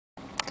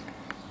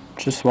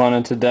Just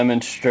wanted to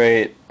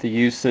demonstrate the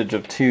usage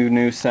of two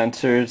new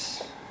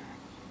sensors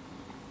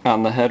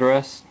on the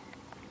headrest.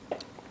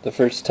 The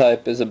first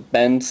type is a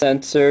bend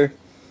sensor.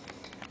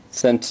 It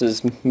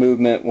senses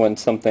movement when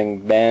something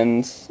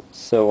bends,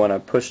 so when I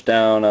push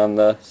down on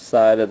the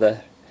side of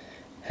the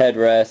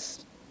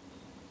headrest,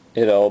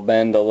 it'll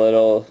bend a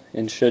little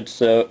and should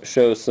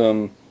show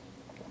some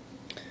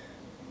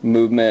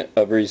movement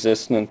of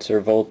resistance or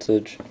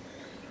voltage.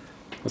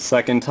 The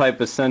second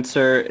type of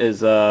sensor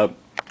is a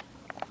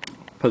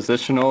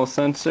positional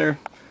sensor.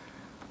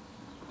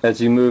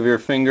 As you move your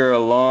finger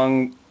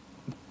along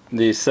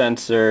the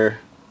sensor,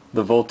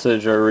 the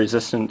voltage or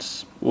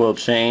resistance will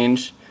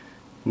change,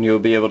 and you'll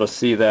be able to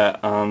see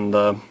that on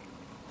the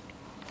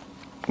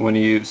when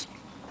it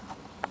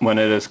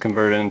is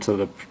converted into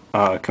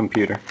the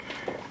computer.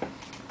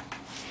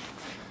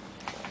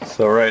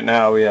 So right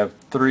now we have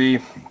three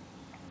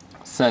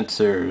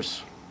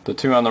sensors. The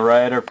two on the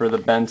right are for the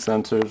bend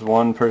sensors,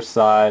 one per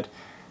side,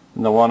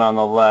 and the one on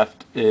the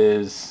left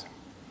is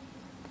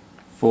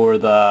for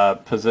the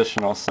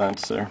positional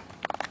sensor.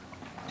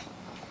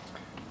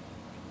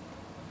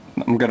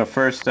 I'm going to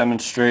first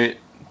demonstrate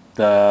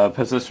the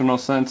positional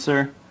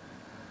sensor.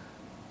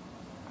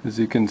 As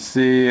you can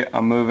see,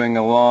 I'm moving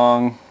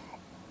along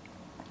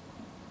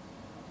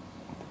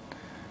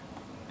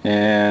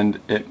and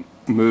it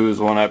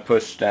moves when I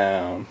push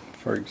down.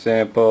 For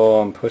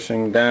example, I'm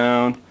pushing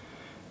down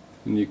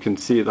and you can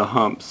see the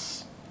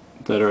humps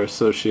that are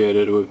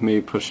associated with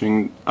me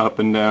pushing up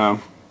and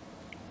down.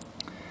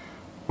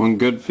 One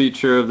good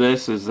feature of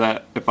this is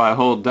that if I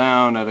hold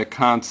down at a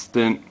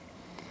constant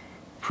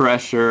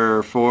pressure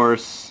or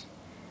force,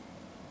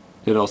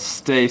 it'll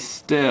stay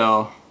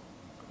still,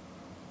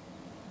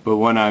 but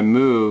when I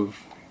move,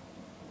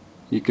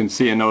 you can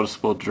see a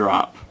noticeable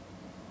drop.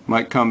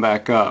 Might come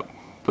back up,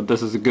 but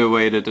this is a good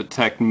way to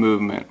detect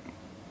movement.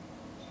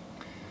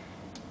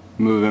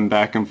 Moving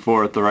back and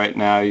forth right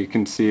now, you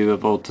can see the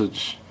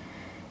voltage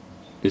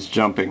is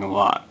jumping a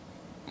lot.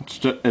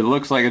 It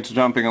looks like it's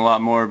jumping a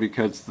lot more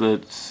because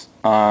it's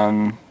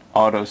on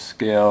auto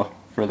scale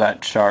for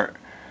that chart,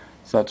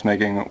 so that's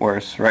making it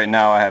worse. Right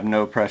now I have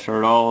no pressure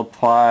at all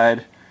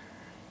applied.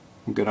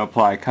 I'm going to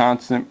apply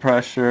constant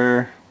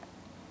pressure.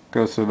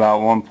 Goes to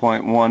about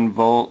 1.1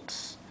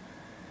 volts.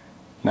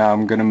 Now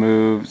I'm going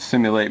to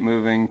simulate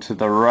moving to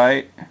the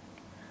right.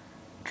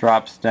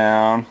 Drops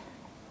down.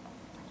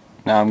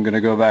 Now I'm going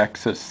to go back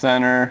to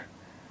center.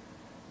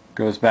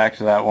 Goes back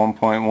to that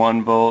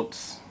 1.1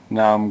 volts.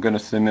 Now I'm going to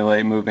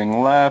simulate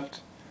moving left,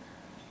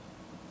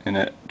 and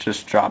it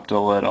just dropped a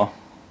little.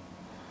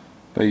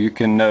 But you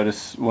can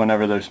notice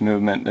whenever there's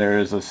movement there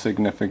is a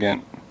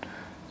significant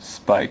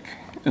spike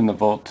in the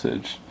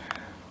voltage.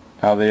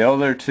 Now the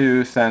other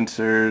two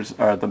sensors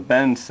are the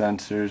bend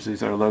sensors.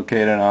 These are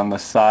located on the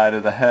side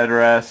of the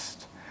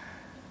headrest.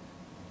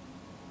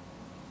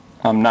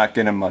 I'm not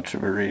getting much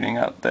of a reading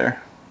out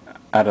there.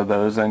 Out of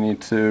those I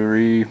need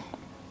to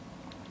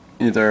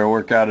either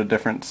work out a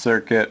different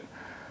circuit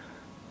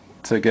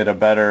to get a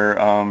better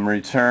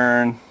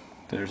return.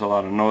 There's a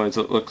lot of noise.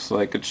 It looks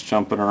like it's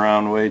jumping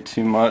around way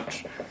too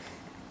much.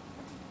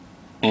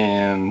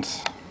 And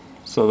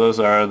so those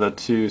are the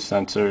two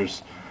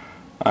sensors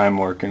I'm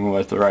working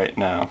with right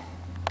now.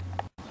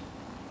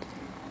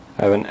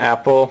 I have an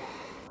apple.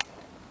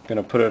 I'm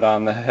going to put it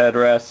on the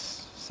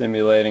headrest,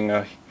 simulating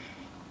a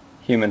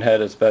human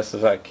head as best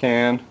as I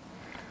can.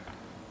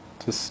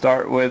 To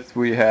start with,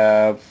 we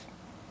have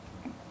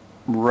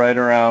right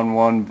around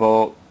 1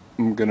 volt.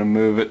 I'm going to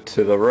move it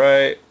to the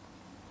right.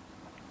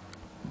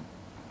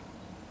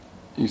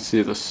 You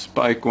see the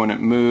spike when it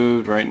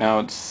moved. Right now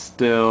it's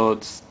still,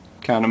 it's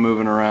kind of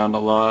moving around a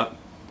lot.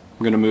 I'm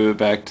going to move it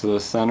back to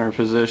the center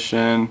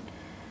position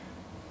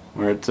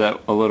where it's at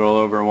a little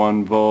over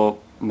 1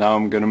 volt. Now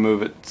I'm going to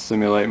move it,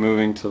 simulate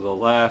moving to the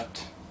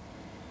left.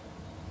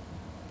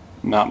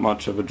 Not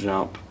much of a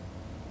jump.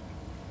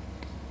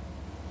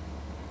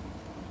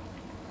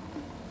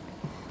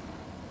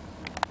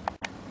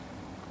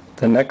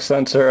 The next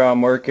sensor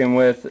I'm working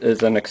with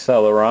is an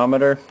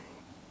accelerometer.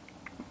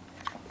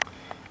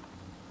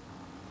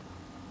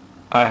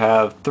 I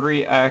have a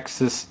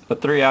 3-axis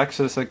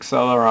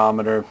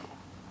accelerometer.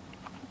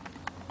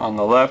 On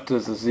the left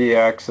is the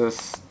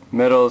z-axis,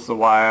 middle is the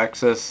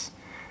y-axis,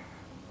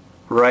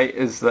 right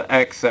is the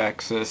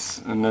x-axis,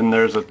 and then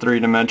there's a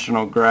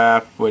 3-dimensional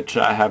graph which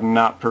I have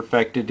not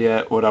perfected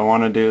yet. What I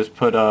want to do is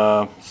put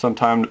some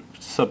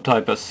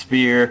type of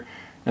sphere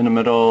in the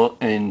middle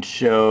and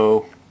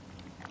show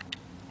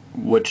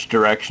which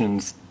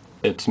directions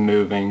it's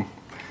moving.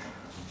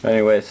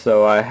 Anyway,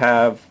 so I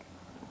have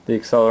the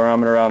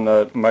accelerometer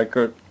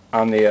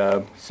on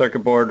the circuit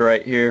board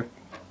right here.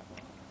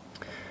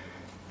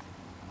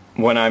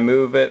 When I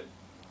move it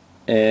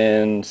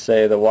in,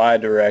 say, the y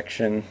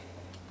direction,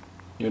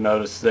 you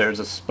notice there's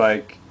a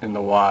spike in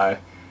the y.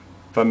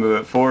 If I move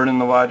it forward in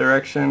the y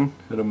direction,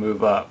 it'll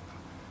move up.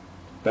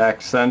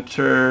 Back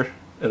center,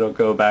 it'll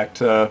go back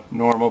to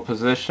normal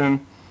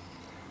position.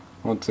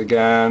 Once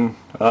again,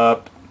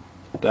 up,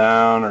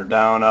 down, or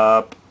down,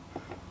 up,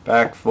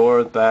 back,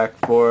 forth,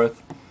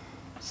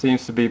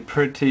 seems to be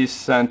pretty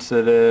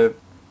sensitive.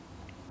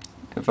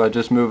 If I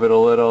just move it a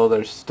little,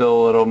 there's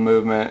still a little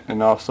movement,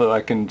 and also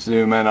I can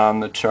zoom in on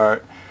the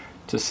chart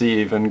to see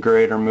even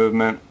greater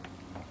movement.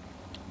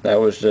 That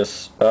was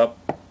just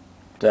up,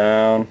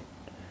 down,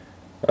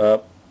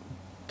 up,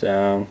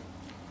 down.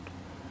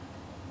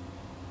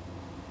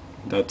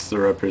 That's the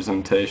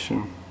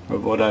representation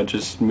of what I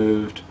just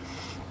moved.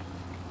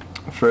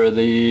 For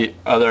the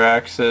other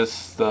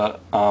axis, the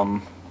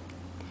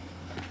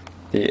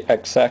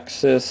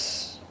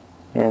x-axis,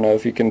 I don't know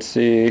if you can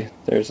see,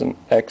 there's an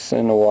x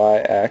and a y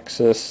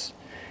axis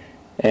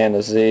and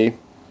a z.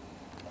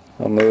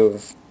 I'll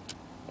move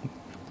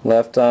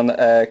left on the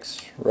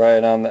x,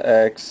 right on the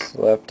x,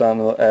 left on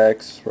the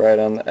x, right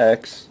on the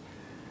x.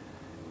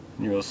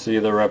 You'll see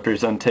the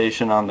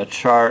representation on the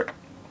chart,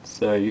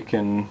 so you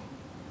can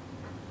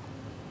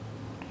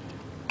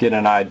get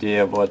an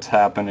idea of what's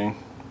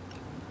happening.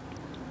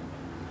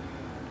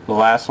 The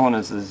last one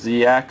is the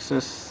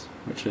z-axis,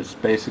 which is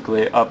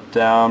basically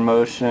up-down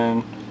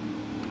motion.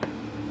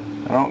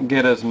 I don't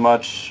get as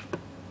much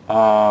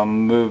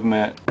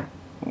movement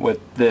with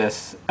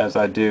this as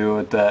I do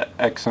with the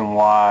x and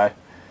y.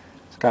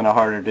 It's kind of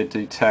harder to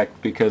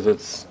detect because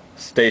it's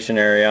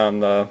stationary on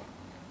the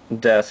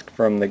desk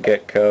from the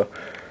get-go.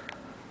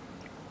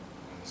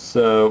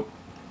 So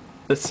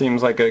this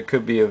seems like it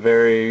could be a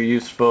very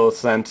useful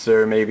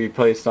sensor, maybe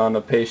placed on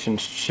the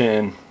patient's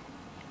chin.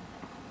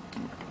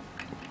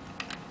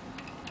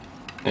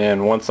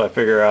 And once I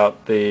figure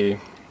out the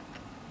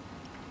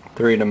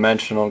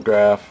three-dimensional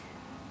graph,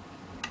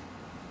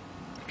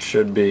 it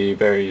should be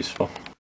very useful.